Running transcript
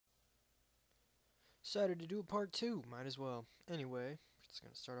Decided to do a part 2, might as well. Anyway, we're just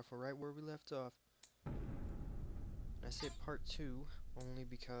gonna start off right where we left off. And I say part 2 only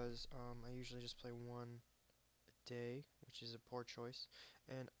because I usually just play one a day, which is a poor choice.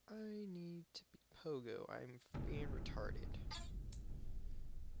 And I need to be Pogo. I'm being retarded.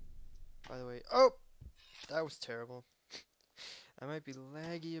 By the way, oh! That was terrible. I might be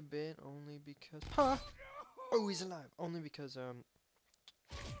laggy a bit only because... Huh! Oh, he's alive! Only because,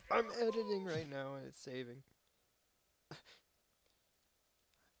 I'm editing right now and it's saving.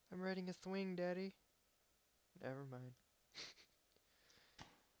 I'm writing a swing, Daddy. Never mind.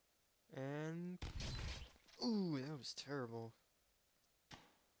 And... Ooh, that was terrible.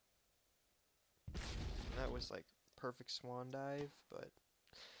 That was like perfect swan dive, but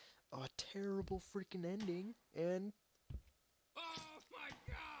a terrible freaking ending and Oh my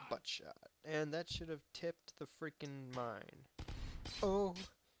god! butt shot. And that should have tipped the freaking mine. Oh,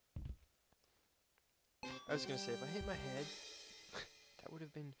 I was gonna say if I hit my head, that would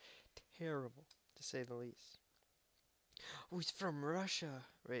have been terrible to say the least. Oh, he's from Russia.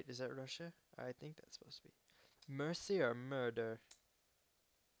 Wait, is that Russia? I think that's supposed to be. Mercy or murder?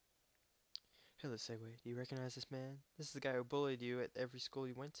 Hello, Segway. Do you recognize this man? This is the guy who bullied you at every school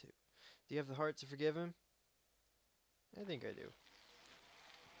you went to. Do you have the heart to forgive him? I think I do.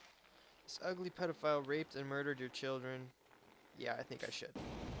 This ugly pedophile raped and murdered your children. Yeah, I think I should.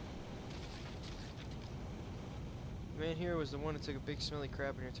 The man here was the one who took a big smelly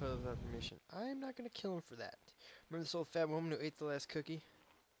crap in your toilet without permission. I'm not gonna kill him for that. Remember this old fat woman who ate the last cookie?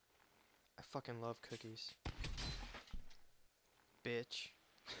 I fucking love cookies. Bitch.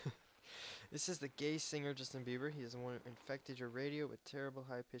 This is the gay singer Justin Bieber. He is the one who infected your radio with terrible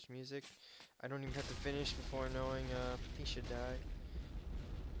high-pitched music. I don't even have to finish before knowing he should die.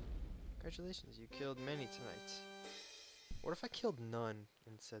 Congratulations, you killed many tonight. What if I killed none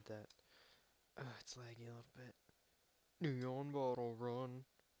and said that? It's laggy a little bit. Neon bottle run.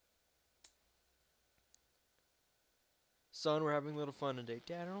 Son, we're having a little fun today.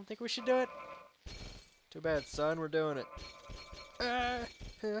 Dad, I don't think we should do it. Too bad, son, we're doing it.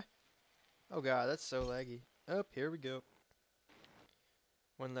 Oh god, that's so laggy. Up, here we go.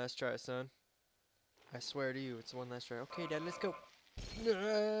 One last try, son. I swear to you, it's one last try. Okay, Dad, let's go.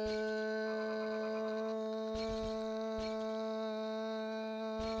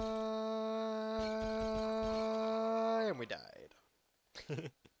 And we died.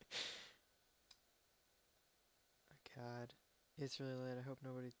 God, it's really late. I hope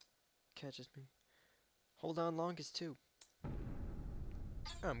nobody catches me. Hold on longest too.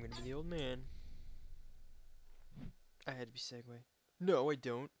 I'm gonna be the old man. I had to be Segway. No, I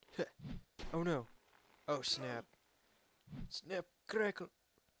don't. Oh no. Oh snap. Snap, crackle.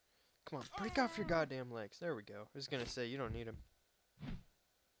 Come on, break off your goddamn legs. There we go. I was gonna say, you don't need them.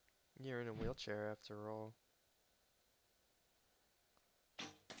 You're in a wheelchair after all.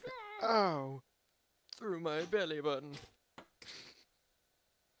 Ow! Through my belly button.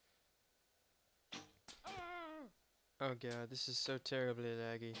 Oh god, this is so terribly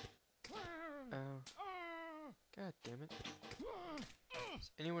laggy. Oh. God damn it.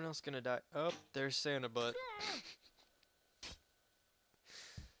 Is anyone else gonna die? Oh, there's Santa butt.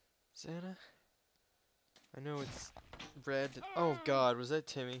 Santa? I know it's red. Oh god, was that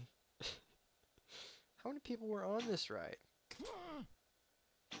Timmy? How many people were on this ride?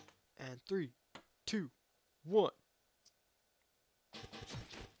 And 3, 2, 1.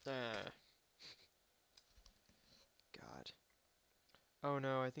 Ah. God. Oh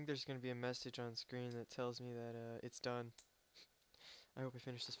no, I think there's gonna be a message on screen that tells me that it's done. I hope I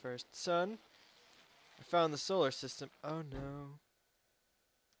finish this first. Son, I found the solar system. Oh no.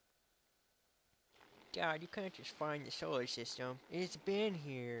 Dad, you can't just find the solar system. It's been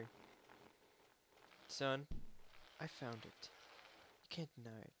here. Son, I found it. You can't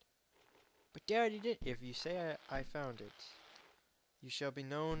deny it. But Dad, you did. If you say I found it, you shall be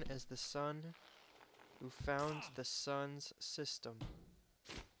known as the son who found the sun's system.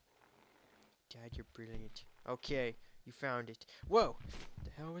 Dad, you're brilliant. Okay, you found it. Whoa! What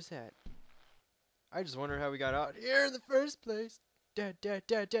the hell was that? I just wondered how we got out here in the first place. Dad, Dad,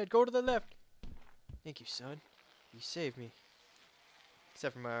 Dad, Dad, go to the left. Thank you, son. You saved me.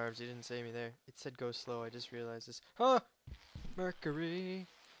 Except for my arms, you didn't save me there. It said go slow, I just realized this. Huh! Mercury,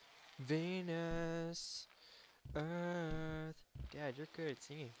 Venus, Earth. Dad, you're good at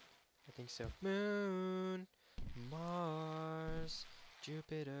singing. I think so. Moon, Mars,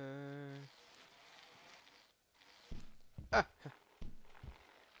 Jupiter. Ah!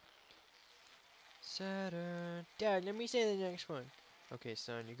 Saturn. Dad, let me say the next one. Okay,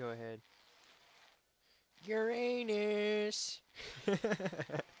 son, you go ahead. Uranus.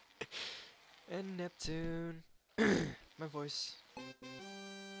 And Neptune. My voice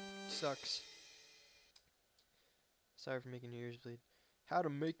sucks. Sorry for making your ears bleed. How to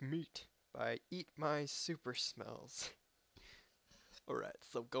make meat by Eat My Super Smells. Alright,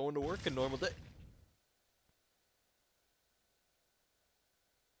 so going to work a normal day.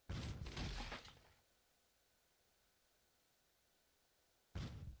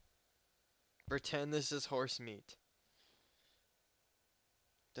 Pretend this is horse meat.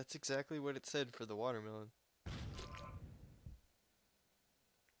 That's exactly what it said for the watermelon.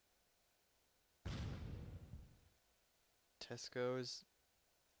 Tesco's.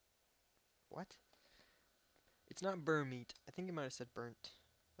 What? It's not burn meat. I think it might have said burnt,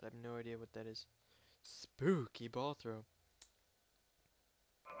 but I have no idea what that is. Spooky ball throw.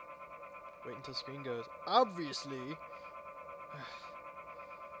 Wait until screen goes. Obviously.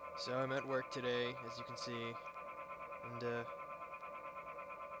 So I'm at work today, as you can see, and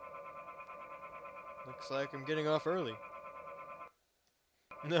looks like I'm getting off early.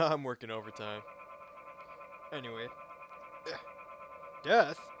 No, I'm working overtime. Anyway.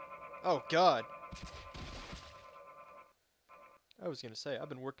 Death? Oh god. I was gonna say, I've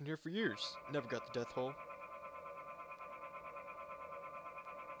been working here for years. Never got the death hole.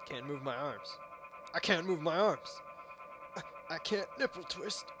 Can't move my arms. I can't move my arms. I can't nipple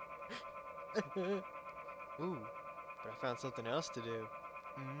twist. Ooh, but I found something else to do.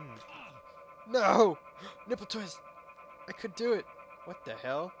 No! Nipple twist! I could do it. What the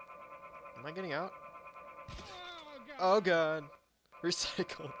hell? Am I getting out? Oh god.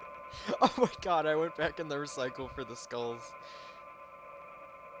 Recycle. Oh my god, I went back in the recycle for the skulls.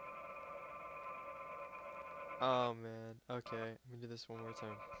 Oh man. Okay, let me do this one more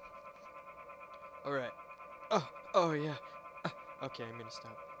time. Alright. Oh yeah. Okay, I'm gonna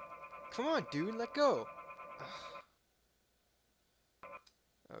stop. Come on, dude, let go.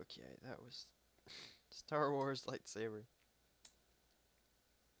 Okay, that was Star Wars lightsaber.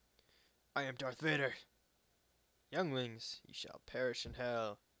 I am Darth Vader. Younglings, ye shall perish in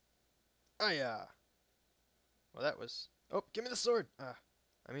hell. Aya. Well, that was. Oh, give me the sword. I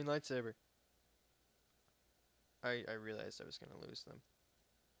mean lightsaber. I realized I was gonna lose them.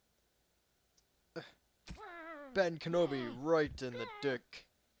 Ben Kenobi right in the dick.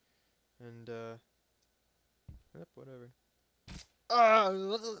 And yep, whatever.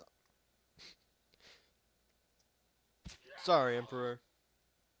 Sorry, Emperor.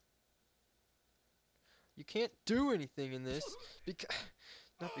 You can't do anything in this because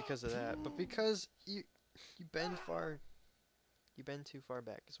not because of that, but because you bend too far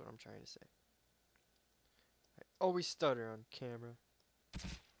back is what I'm trying to say. I always stutter on camera.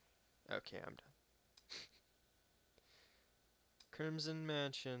 Okay, I'm done. Crimson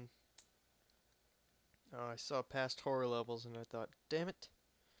Mansion. Oh, I saw past horror levels and I thought, damn it,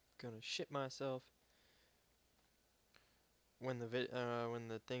 I'm gonna shit myself when the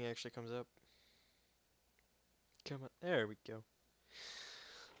thing actually comes up. Come on, there we go.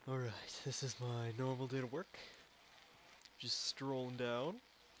 Alright, this is my normal day to work. Just strolling down.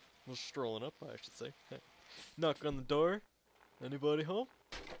 Well, strolling up, I should say. Knock on the door. Anybody home?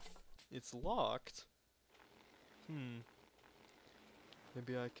 It's locked.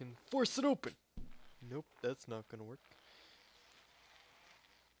 Maybe I can force it open. Nope, that's not gonna work.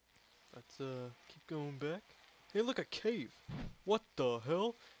 Let's keep going back. Hey, look, a cave. What the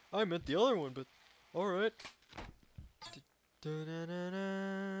hell? I meant the other one, but alright.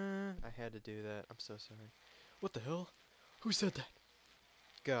 I had to do that. I'm so sorry. What the hell? Who said that?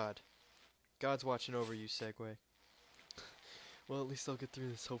 God. God's watching over you, Segway. Well, at least I'll get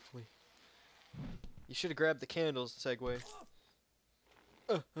through this, hopefully. You should have grabbed the candles, Segway.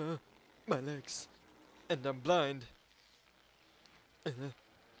 My legs. And I'm blind. I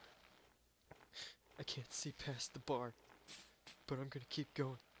can't see past the bar. But I'm gonna keep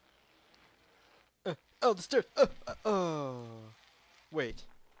going. Oh, the stairs! Oh! Wait.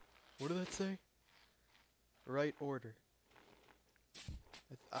 What did that say? Right order.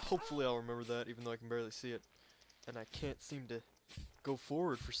 Hopefully I'll remember that, even though I can barely see it. And I can't seem to go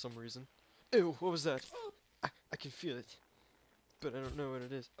forward for some reason. Ew, what was that? I can feel it. But I don't know what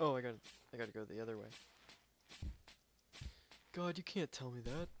it is. Oh, I gotta go the other way. God, you can't tell me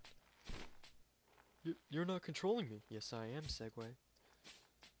that. You're not controlling me. Yes, I am, Segway.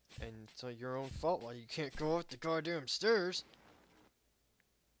 And it's your own fault why you can't go up the goddamn stairs.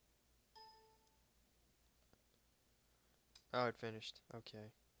 Oh, it finished.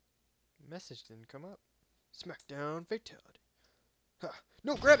 Okay. Message didn't come up. Smackdown fatality. Ha!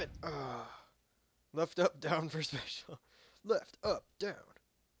 No, grab it! Left up, down for special. Left up, down.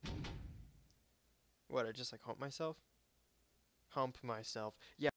 What, I just like hump myself? Hump myself. Yeah.